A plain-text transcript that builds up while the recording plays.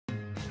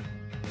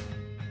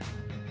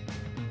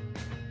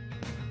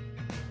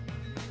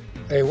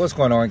Hey, what's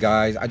going on,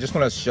 guys? I just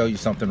want to show you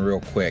something real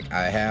quick.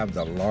 I have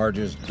the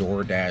largest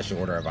DoorDash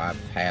order I've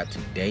had to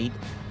date.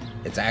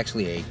 It's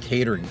actually a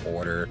catering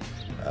order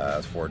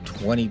for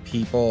 20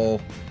 people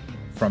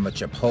from a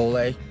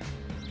Chipotle.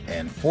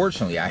 And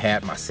fortunately, I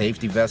had my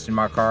safety vest in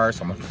my car,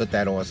 so I'm gonna put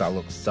that on so I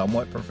look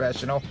somewhat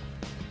professional.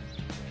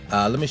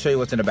 Let me show you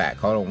what's in the back.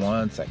 Hold on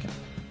one second.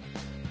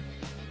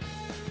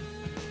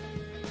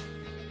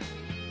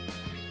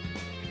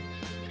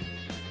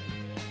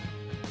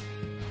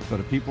 So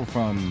the people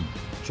from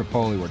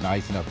Chipotle were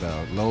nice enough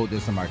to load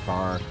this in my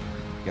car.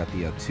 Got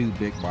the two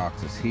big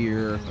boxes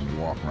here. Let me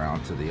walk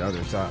around to the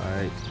other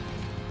side.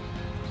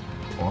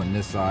 On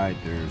this side,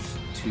 there's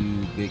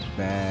two big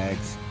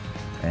bags,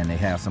 and they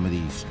have some of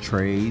these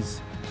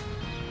trays,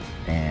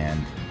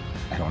 and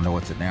I don't know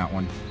what's in that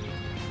one.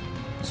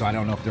 So I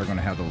don't know if they're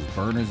gonna have those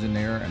burners in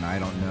there, and I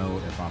don't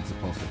know if I'm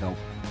supposed to help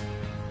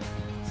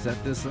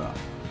set this up.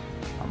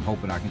 I'm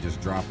hoping I can just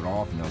drop it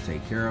off and they'll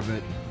take care of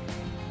it,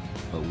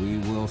 but we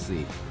will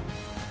see.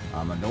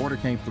 The order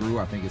came through.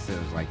 I think it says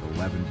like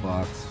 11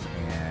 bucks,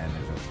 and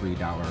there's a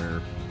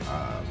 $3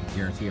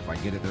 guarantee if I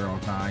get it there on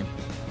time.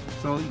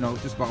 So, you know,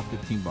 just about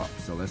 15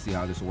 bucks. So let's see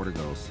how this order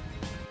goes.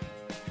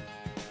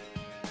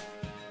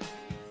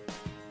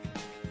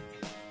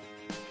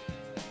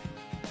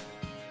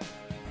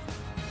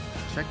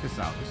 Check this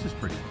out. This is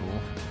pretty cool.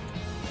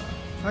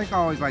 Like I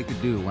always like to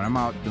do when I'm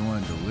out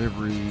doing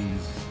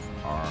deliveries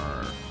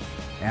or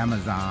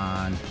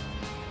Amazon,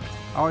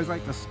 I always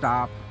like to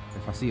stop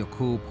if I see a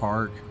cool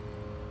park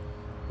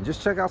and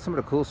just check out some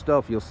of the cool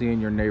stuff you'll see in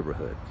your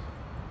neighborhood.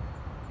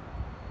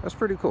 That's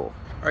pretty cool.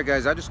 All right,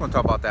 guys, I just want to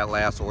talk about that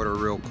last order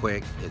real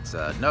quick. It's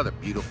another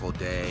beautiful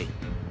day.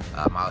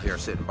 I'm out here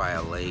sitting by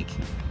a lake.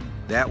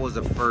 That was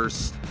the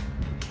first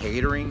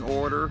catering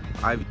order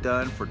I've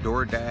done for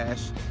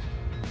DoorDash,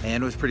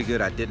 and it was pretty good.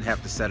 I didn't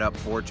have to set up,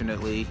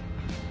 fortunately.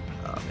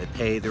 It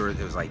paid, there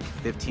was like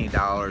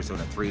 $15 on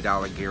a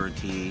 $3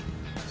 guarantee.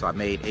 So I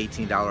made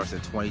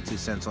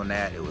 $18.22 on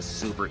that. It was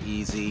super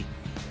easy.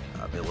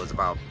 It was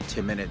about a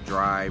 10-minute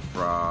drive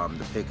from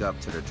the pickup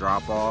to the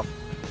drop-off.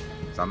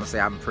 So I'm gonna say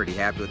I'm pretty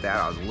happy with that.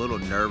 I was a little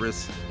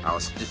nervous. I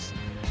was just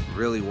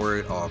really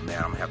worried, oh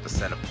man, I'm gonna have to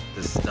set up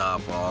this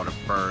stuff, all the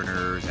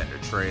burners and the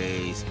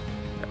trays.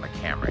 Got my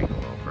camera angle a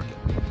little crooked.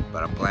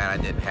 But I'm glad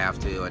I didn't have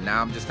to. And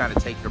now I'm just kind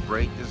of taking a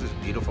break. There's this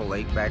beautiful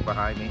lake back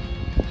behind me.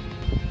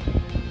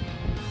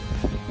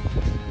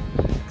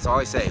 So I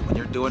always say, when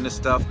you're doing this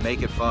stuff,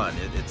 make it fun.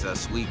 It's a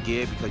sweet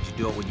gig because you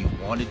do it when you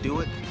want to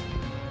do it.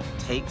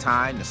 Take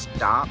time to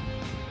stop,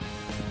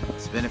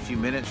 spend a few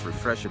minutes,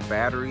 refresh your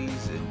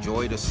batteries,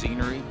 enjoy the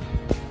scenery.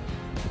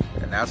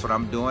 And that's what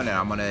I'm doing, and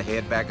I'm gonna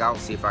head back out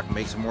and see if I can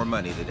make some more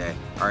money today.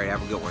 All right,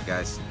 have a good one,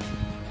 guys.